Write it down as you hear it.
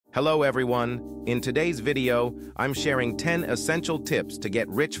Hello everyone, in today's video, I'm sharing 10 essential tips to get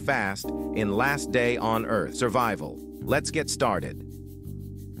rich fast in Last Day on Earth survival. Let's get started.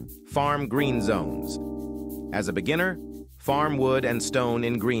 Farm green zones. As a beginner, farm wood and stone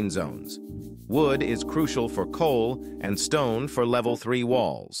in green zones. Wood is crucial for coal and stone for level 3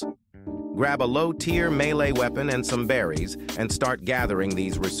 walls. Grab a low-tier melee weapon and some berries and start gathering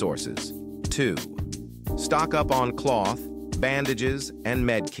these resources. 2. Stock up on cloth, bandages, and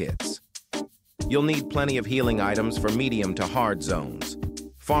med kits. You'll need plenty of healing items for medium to hard zones.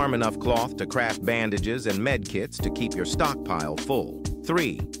 Farm enough cloth to craft bandages and med kits to keep your stockpile full.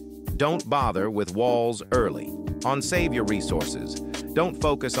 3. Don't bother with walls early. Save your resources. Don't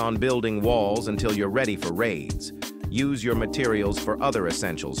focus on building walls until you're ready for raids. Use your materials for other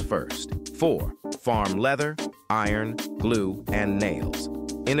essentials first. 4. Farm leather, iron, glue, and nails.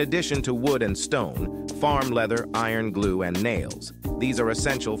 In addition to wood and stone, farm leather, iron, glue, and nails. These are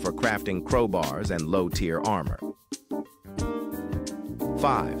essential for crafting crowbars and low-tier armor.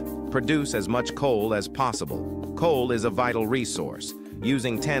 5. Produce as much coal as possible. Coal is a vital resource.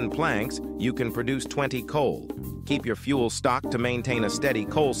 Using 10 planks, you can produce 20 coal. Keep your fuel stocked to maintain a steady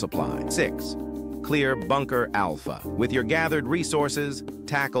coal supply. 6. Clear Bunker Alpha. With your gathered resources,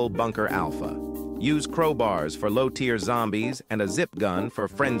 tackle Bunker Alpha. Use crowbars for low-tier zombies and a zip gun for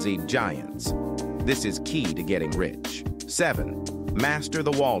frenzied giants. This is key to getting rich. 7. Master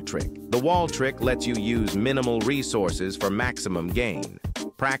the wall trick. The wall trick lets you use minimal resources for maximum gain.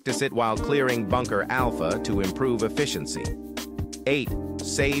 Practice it while clearing Bunker Alpha to improve efficiency. 8.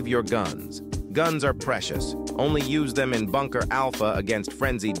 Save your guns. Guns are precious. Only use them in Bunker Alpha against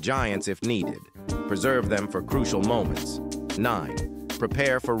frenzied giants if needed. Preserve them for crucial moments. 9.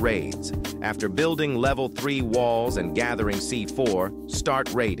 Prepare for raids. After building level 3 walls and gathering C4,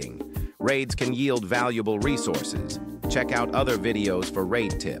 start raiding. Raids can yield valuable resources. Check out other videos for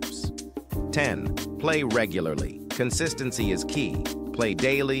raid tips. 10. Play regularly. Consistency is key. Play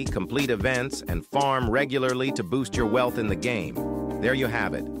daily, complete events, and farm regularly to boost your wealth in the game. There you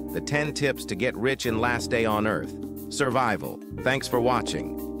have it, the 10 tips to get rich in Last Day on Earth. Survival. Thanks for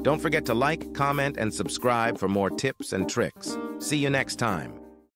watching. Don't forget to like, comment, and subscribe for more tips and tricks. See you next time.